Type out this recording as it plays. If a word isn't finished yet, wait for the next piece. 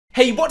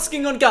Hey, what's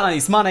going on,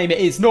 guys? My name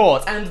is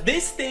Nort, and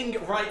this thing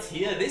right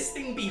here, this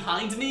thing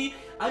behind me,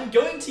 I'm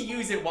going to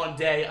use it one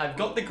day. I've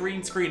got the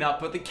green screen up,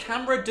 but the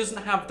camera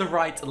doesn't have the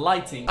right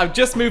lighting. I've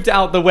just moved it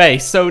out of the way,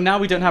 so now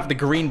we don't have the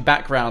green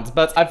background.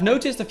 But I've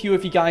noticed a few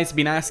of you guys have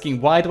been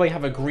asking, why do I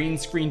have a green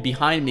screen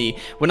behind me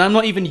when I'm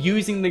not even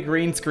using the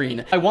green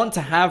screen? I want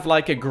to have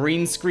like a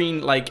green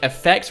screen like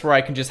effect where I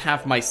can just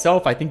have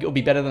myself. I think it'll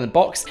be better than the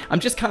box. I'm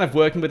just kind of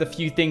working with a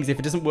few things. If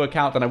it doesn't work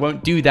out, then I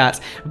won't do that.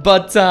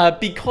 But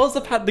because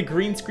I've had the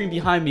green screen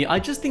behind me, I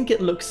just think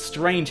it looks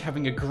strange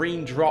having a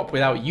green drop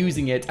without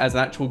using it as an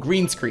actual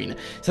green screen.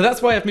 So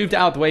that's why I've moved it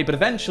out of the way, but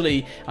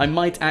eventually I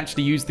might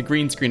actually use the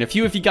green screen. A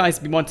few of you guys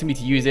have been wanting me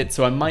to use it,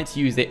 so I might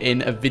use it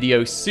in a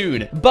video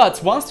soon.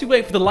 But whilst we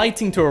wait for the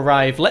lighting to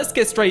arrive, let's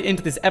get straight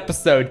into this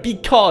episode,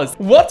 because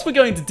what we're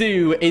going to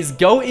do is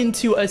go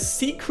into a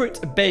secret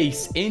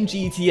base in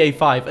GTA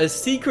 5, a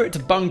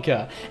secret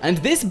bunker. And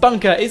this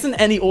bunker isn't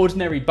any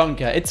ordinary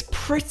bunker. It's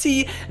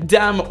pretty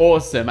damn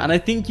awesome, and I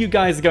think you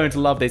guys are going to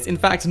love this. In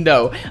fact,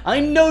 no,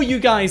 I know you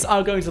guys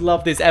are going to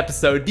love this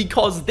episode,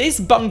 because this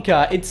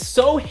bunker, it's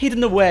so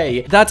hidden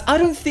away that I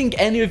don't think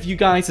any of you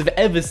guys have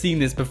ever seen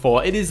this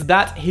before. It is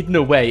that hidden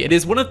away. It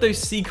is one of those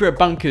secret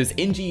bunkers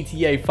in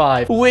GTA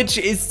 5, which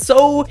is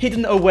so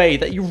hidden away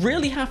that you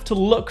really have to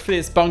look for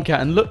this bunker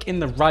and look in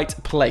the right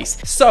place.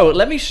 So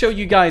let me show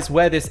you guys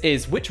where this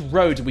is. Which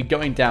road are we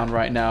going down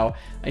right now?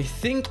 I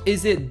think,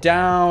 is it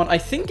down? I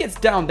think it's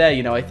down there,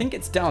 you know. I think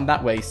it's down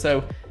that way.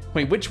 So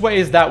wait, which way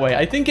is that way?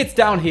 I think it's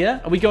down here.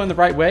 Are we going the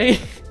right way?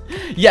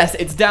 Yes,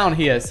 it's down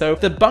here. So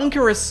the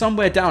bunker is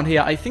somewhere down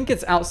here. I think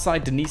it's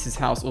outside Denise's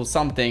house or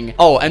something.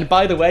 Oh, and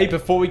by the way,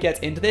 before we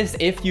get into this,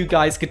 if you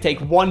guys could take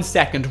 1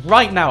 second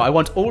right now, I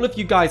want all of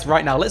you guys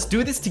right now, let's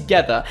do this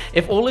together.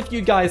 If all of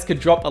you guys could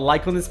drop a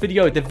like on this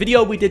video, the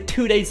video we did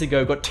 2 days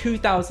ago got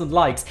 2,000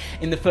 likes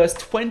in the first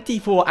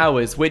 24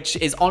 hours, which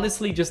is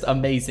honestly just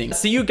amazing.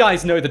 So you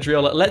guys know the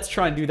drill. Let's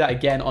try and do that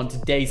again on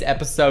today's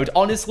episode.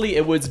 Honestly,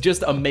 it was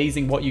just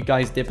amazing what you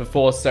guys did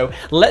before. So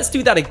let's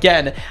do that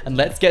again, and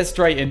let's get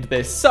straight into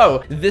this.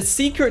 So the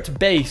secret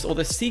base or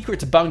the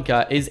secret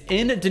bunker is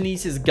in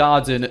Denise's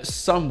garden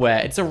somewhere.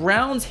 It's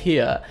around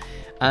here,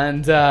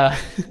 and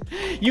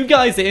you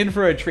guys are in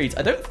for a treat.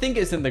 I don't think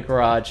it's in the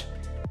garage.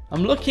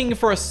 I'm looking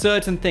for a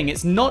certain thing.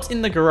 It's not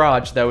in the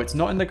garage though. It's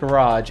not in the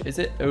garage. Is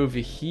it over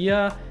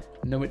here?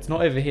 No, it's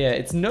not over here.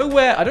 It's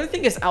nowhere. I don't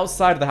think it's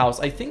outside of the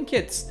house. I think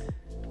it's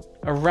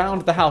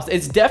around the house.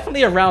 It's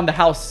definitely around the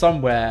house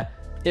somewhere.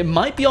 It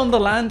might be on the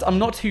land. I'm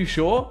not too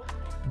sure.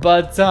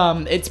 But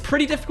it's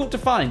pretty difficult to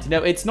find. You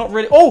know, it's not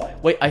really... Oh,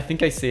 wait, I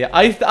think I see it.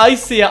 I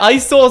see it. I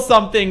saw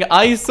something.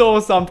 I saw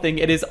something.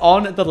 It is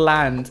on the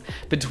land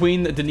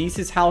between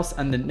Denise's house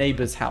and the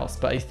neighbor's house.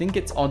 But I think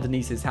it's on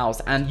Denise's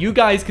house. And you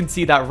guys can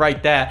see that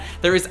right there.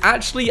 There is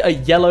actually a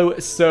yellow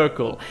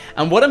circle.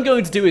 And what I'm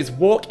going to do is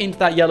walk into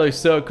that yellow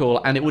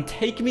circle, and it will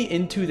take me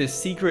into the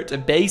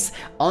secret base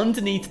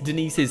underneath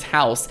Denise's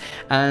house.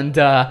 And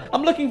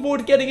I'm looking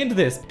forward to getting into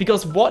this,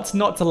 because what's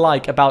not to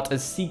like about a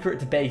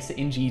secret base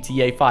in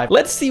GTA 5?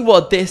 Let's see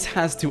what this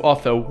has to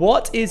offer.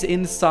 What is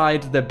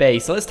inside the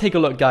base? So let's take a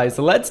look, guys.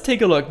 Let's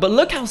take a look. But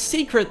look how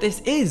secret this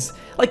is.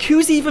 Like,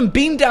 who's even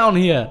been down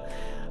here?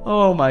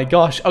 Oh my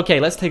gosh. Okay,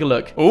 let's take a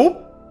look.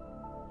 Oh.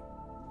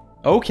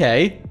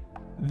 Okay.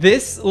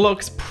 This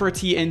looks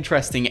pretty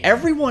interesting.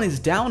 Everyone is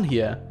down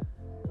here.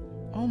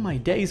 Oh my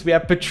days. We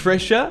have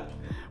Patricia.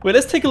 Wait,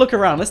 let's take a look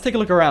around. Let's take a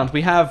look around.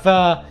 We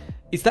have,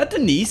 is that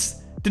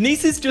Denise?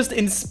 Denise is just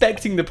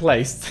inspecting the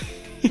place.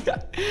 Is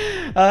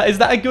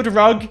that a good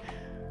rug?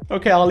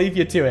 Okay, I'll leave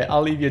you to it.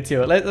 I'll leave you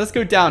to it. Let's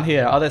go down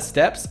here. Are there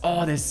steps?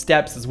 Oh, there's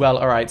steps as well.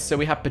 All right, so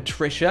we have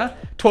Patricia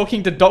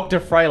talking to Dr.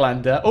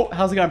 Freilander. Oh,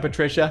 how's it going,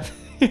 Patricia?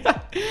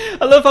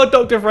 I love how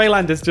Dr.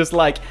 Freilander's just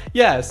like,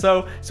 yeah,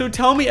 so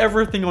tell me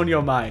everything on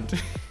your mind.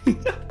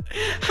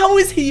 How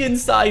is he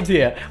inside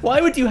here?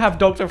 Why would you have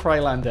Dr.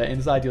 Freilander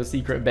inside your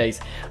secret base?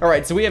 All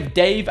right, so we have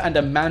Dave and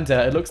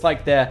Amanda. It looks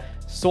like they're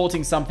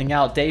sorting something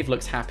out. Dave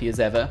looks happy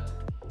as ever.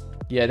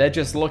 Yeah, they're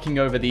just looking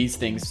over these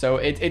things. So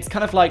it's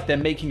kind of like they're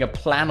making a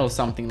plan or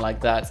something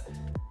like that.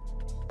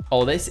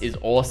 Oh, this is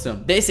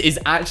awesome. This is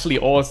actually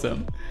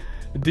awesome.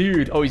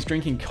 Dude, oh, he's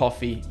drinking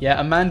coffee. Yeah,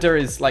 Amanda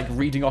is like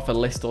reading off a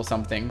list or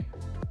something.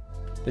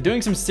 They're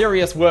doing some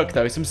serious work,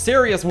 though. Some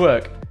serious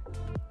work.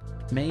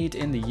 Made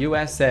in the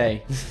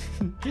USA.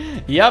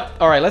 Yep.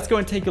 All right, let's go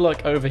and take a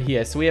look over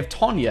here. So we have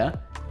Tonya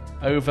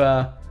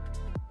over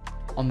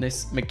on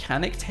this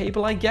mechanic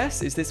table, I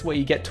guess. Is this where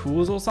you get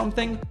tools or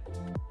something?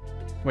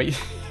 Wait,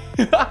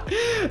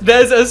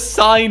 there's a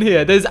sign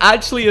here. There's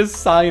actually a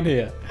sign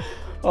here.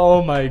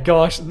 Oh my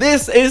gosh.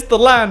 This is the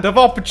land of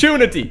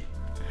opportunity.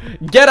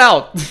 Get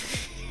out.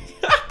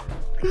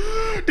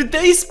 Did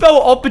they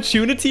spell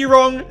opportunity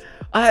wrong?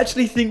 I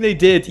actually think they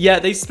did. Yeah,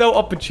 they spelled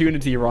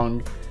opportunity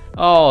wrong.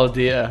 Oh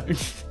dear.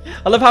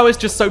 I love how it's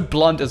just so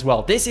blunt as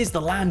well. This is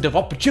the land of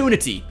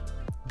opportunity.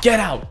 Get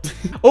out.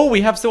 Oh,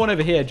 we have someone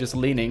over here just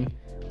leaning,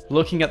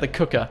 looking at the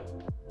cooker.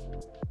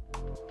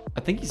 I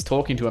think he's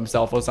talking to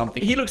himself or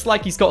something. He looks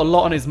like he's got a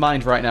lot on his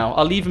mind right now.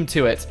 I'll leave him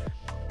to it.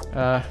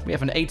 We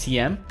have an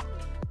ATM.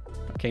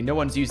 Okay, no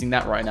one's using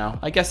that right now.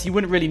 I guess you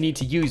wouldn't really need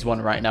to use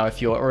one right now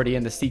if you're already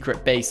in the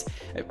secret base.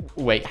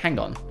 Wait, hang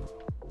on.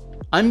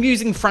 I'm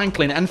using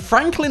Franklin, and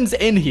Franklin's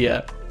in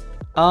here.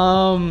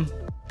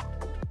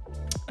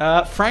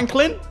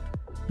 Franklin?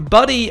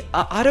 Buddy,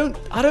 I don't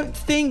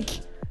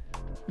think...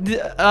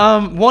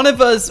 one of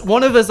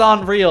us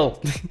aren't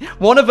real.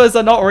 One of us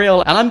are not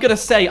real, and I'm gonna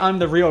say I'm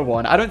the real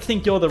one. I don't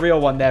think you're the real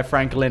one there,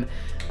 Franklin.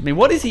 I mean,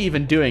 what is he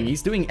even doing?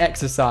 He's doing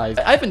exercise.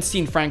 I haven't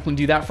seen Franklin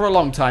do that for a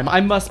long time. I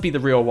must be the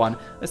real one.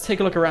 Let's take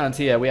a look around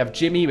here. We have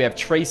Jimmy, we have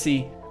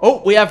Tracy. Oh,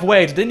 we have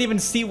Wade. Didn't even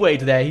see Wade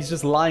there. He's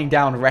just lying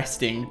down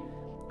resting.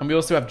 And we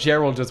also have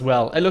Gerald as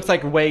well. It looks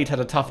like Wade had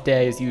a tough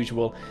day as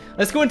usual.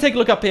 Let's go and take a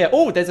look up here.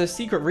 Oh, there's a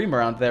secret room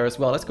around there as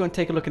well. Let's go and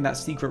take a look in that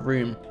secret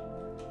room.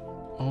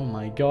 Oh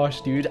my gosh,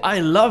 dude.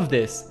 I love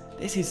this.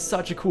 This is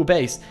such a cool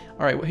base.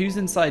 All right, who's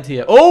inside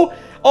here?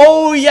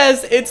 Oh,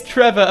 yes, it's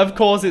Trevor. Of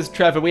course it's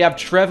Trevor. We have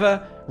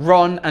Trevor,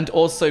 Ron, and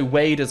also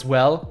Wade as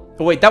well.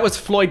 Oh, wait, that was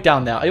Floyd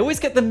down there. I always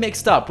get them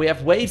mixed up. We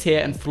have Wade here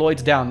and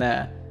Floyd down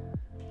there.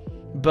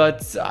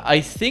 But I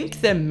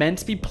think they're meant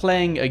to be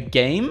playing a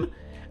game,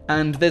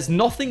 and there's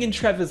nothing in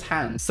Trevor's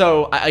hand.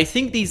 So I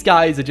think these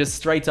guys are just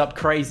straight up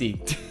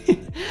crazy.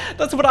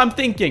 That's what I'm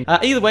thinking.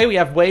 Either way, we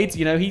have Wade.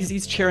 You know,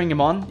 he's cheering him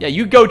on. Yeah,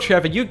 you go,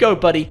 Trevor. You go,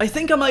 buddy. I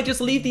think I might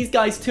just leave these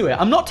guys to it.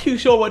 I'm not too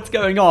sure what's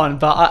going on,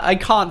 but I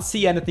can't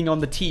see anything on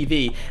the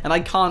TV, and I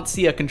can't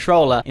see a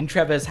controller in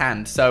Trevor's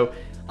hand. So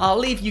I'll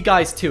leave you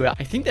guys to it.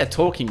 I think they're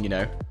talking, you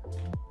know.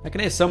 I can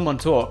hear someone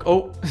talk.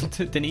 Oh,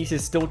 Denise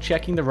is still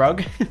checking the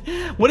rug.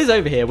 What is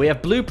over here? We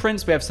have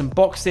blueprints, we have some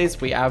boxes,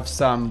 we have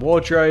some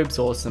wardrobes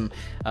or some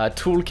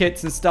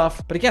toolkits and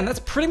stuff. But again, that's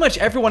pretty much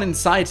everyone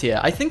inside here.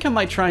 I think I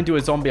might try and do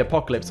a zombie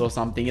apocalypse or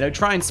something. You know,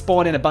 try and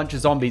spawn in a bunch of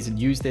zombies and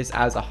use this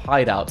as a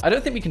hideout. I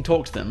don't think we can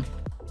talk to them.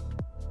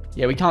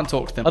 Yeah, we can't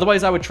talk to them.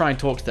 Otherwise, I would try and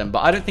talk to them. But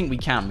I don't think we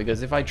can,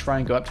 because if I try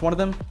and go up to one of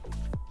them...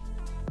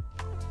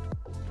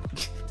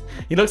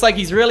 He looks like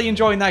he's really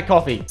enjoying that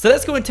coffee. So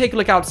let's go and take a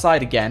look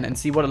outside again and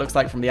see what it looks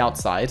like from the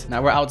outside.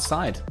 Now we're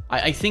outside.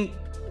 I think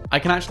I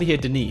can actually hear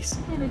Denise.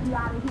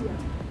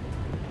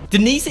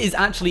 Denise is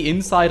actually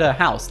inside her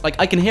house. Like,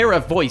 I can hear her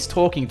voice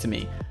talking to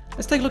me.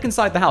 Let's take a look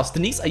inside the house.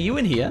 Denise, are you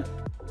in here?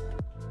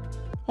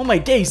 Oh my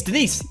days,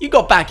 Denise, you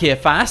got back here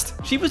fast.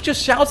 She was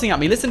just shouting at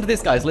me. Listen to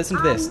this, guys. Listen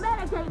to this. I'm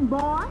meditating,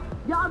 boy.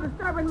 Y'all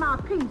disturbing my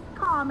peace,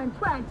 calm, and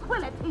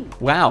tranquility.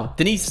 Wow,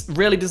 Denise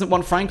really doesn't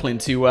want Franklin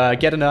to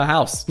get in her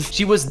house.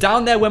 She was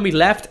down there when we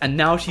left, and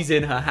now she's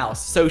in her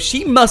house. So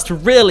she must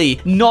really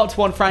not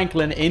want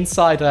Franklin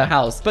inside her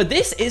house. But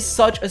this is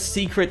such a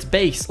secret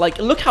base. Like,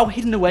 look how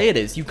hidden away it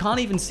is. You can't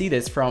even see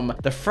this from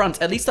the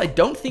front. At least I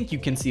don't think you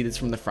can see this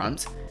from the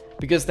front,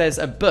 because there's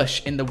a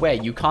bush in the way.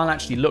 You can't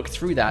actually look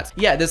through that.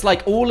 Yeah, there's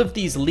like all of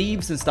these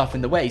leaves and stuff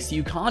in the way, so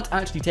you can't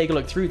actually take a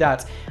look through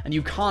that, and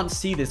you can't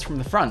see this from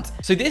the front.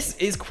 So this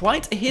is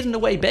quite a hidden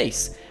away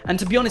base. And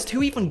to be honest,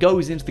 who even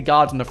goes into the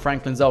garden of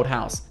Franklin's old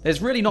house?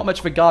 There's really not much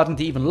of a garden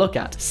to even look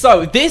at.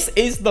 So this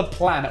is the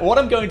plan. What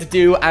I'm going to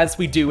do, as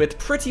we do with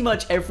pretty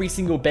much every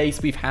single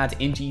base we've had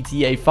in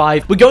GTA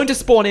 5, we're going to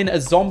spawn in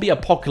a zombie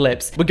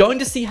apocalypse. We're going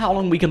to see how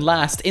long we can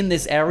last in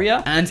this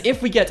area, and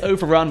if we get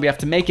overrun, we have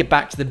to make it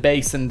back to the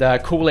base and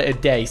call it a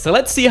day. So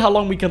let's see how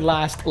long we can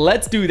last.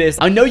 Let's do this.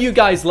 I know you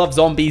guys love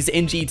zombies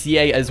in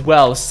GTA as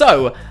well,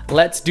 so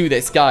let's do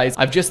this, guys.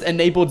 I've just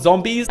enabled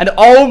zombies, and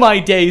oh my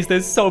days,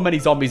 there's so many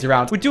zombies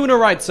around. We're doing all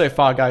right so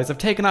far, guys. I've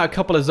taken out a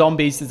couple of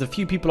zombies. There's a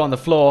few people on the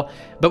floor,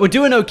 but we're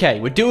doing okay.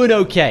 We're doing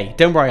okay.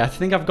 Don't worry. I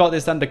think I've got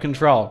this under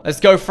control.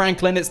 Let's go,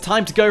 Franklin. It's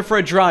time to go for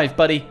a drive,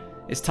 buddy.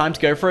 It's time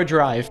to go for a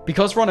drive.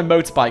 Because we're on a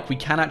motorbike, we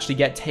can actually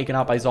get taken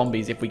out by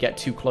zombies if we get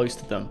too close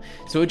to them.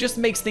 So it just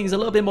makes things a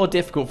little bit more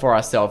difficult for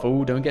ourselves.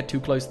 Oh, don't get too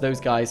close to those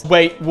guys.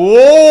 Wait.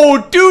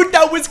 Whoa, dude,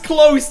 that was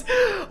close.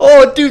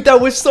 Oh, dude, that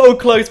was so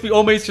close. We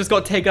almost just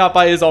got taken out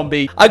by a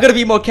zombie. I gotta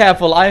be more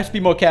careful. I have to be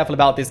more careful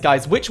about this,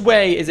 guys. Which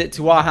way is it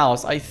to our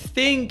house? I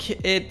think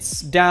it's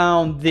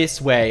down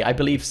this way. I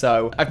believe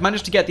so. I've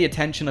managed to get the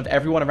attention of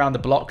everyone around the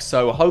block,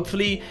 so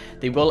hopefully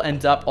they will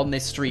end up on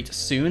this street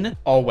soon.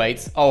 Oh,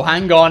 wait. Oh,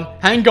 hang on.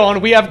 Hang on,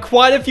 we have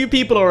quite a few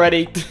people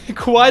already.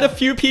 Quite a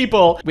few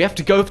people. We have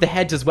to go for the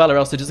heads as well, or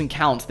else it doesn't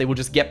count. They will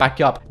just get back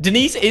up.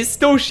 Denise is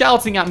still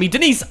shouting at me.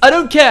 Denise, I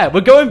don't care.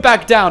 We're going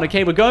back down,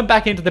 okay? We're going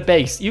back into the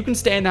base. You can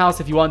stay in the house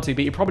if you want to,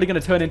 but you're probably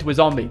going to turn into a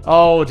zombie.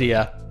 Oh,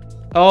 dear.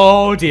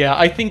 Oh, dear.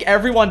 I think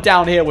everyone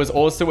down here was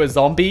also a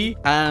zombie,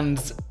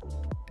 and...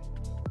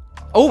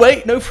 Oh,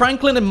 wait. No,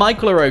 Franklin and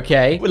Michael are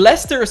okay.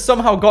 Lester has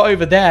somehow got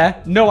over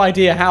there. No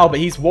idea how, but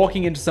he's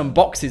walking into some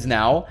boxes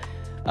now.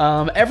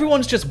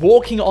 Everyone's just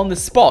walking on the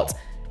spot.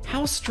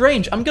 How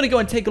strange. I'm gonna go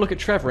and take a look at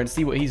Trevor and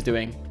see what he's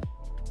doing.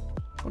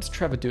 What's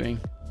Trevor doing?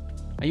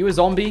 Are you a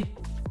zombie?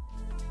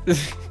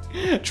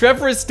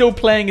 Trevor is still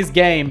playing his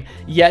game,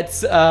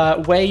 yet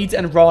Wade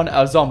and Ron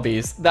are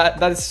zombies.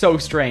 That is so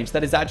strange.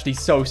 That is actually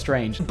so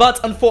strange. But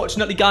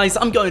unfortunately, guys,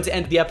 I'm going to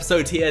end the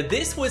episode here.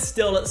 This was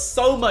still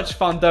so much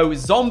fun, though.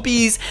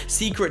 Zombies,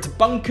 secret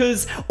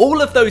bunkers,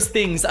 all of those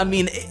things. I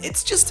mean,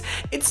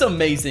 it's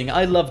amazing.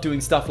 I love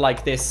doing stuff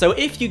like this. So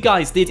if you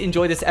guys did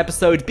enjoy this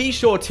episode, be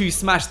sure to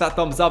smash that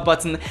thumbs up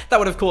button. That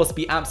would, of course,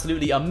 be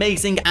absolutely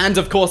amazing. And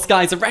of course,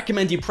 guys, I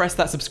recommend you press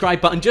that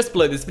subscribe button just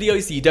below this video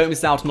so you don't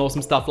miss out on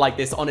awesome stuff like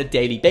this on a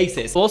daily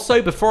basis.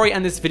 Also, before I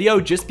end this video,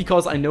 just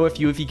because I know a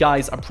few of you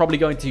guys are probably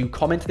going to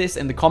comment this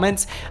in the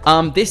comments,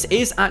 this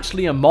is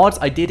actually a mod.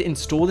 I did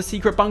install the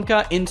secret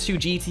bunker into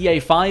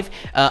GTA 5.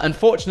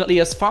 Unfortunately,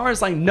 as far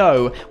as I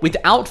know,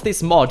 without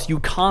this mod, you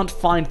can't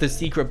find the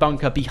secret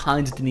bunker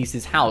behind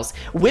Denise's house.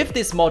 With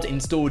this mod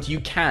installed, you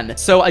can.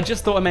 So I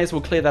just thought I may as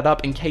well clear that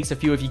up in case a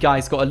few of you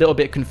guys got a little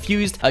bit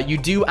confused. You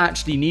do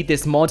actually need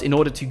this mod in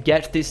order to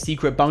get this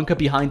secret bunker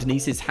behind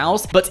Denise's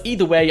house. But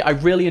either way, I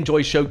really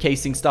enjoy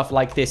showcasing stuff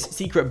like this.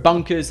 Secret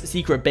bunkers,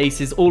 secret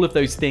bases, all of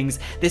those things.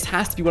 This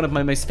has to be one of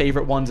my most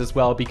favorite ones as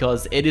well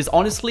because it is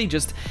honestly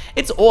just,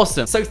 it's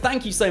awesome. So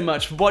thank you so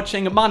much for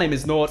watching. My name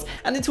is Nort,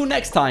 and until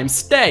next time,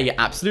 stay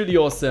absolutely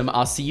awesome.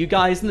 I'll see you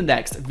guys in the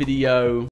next video.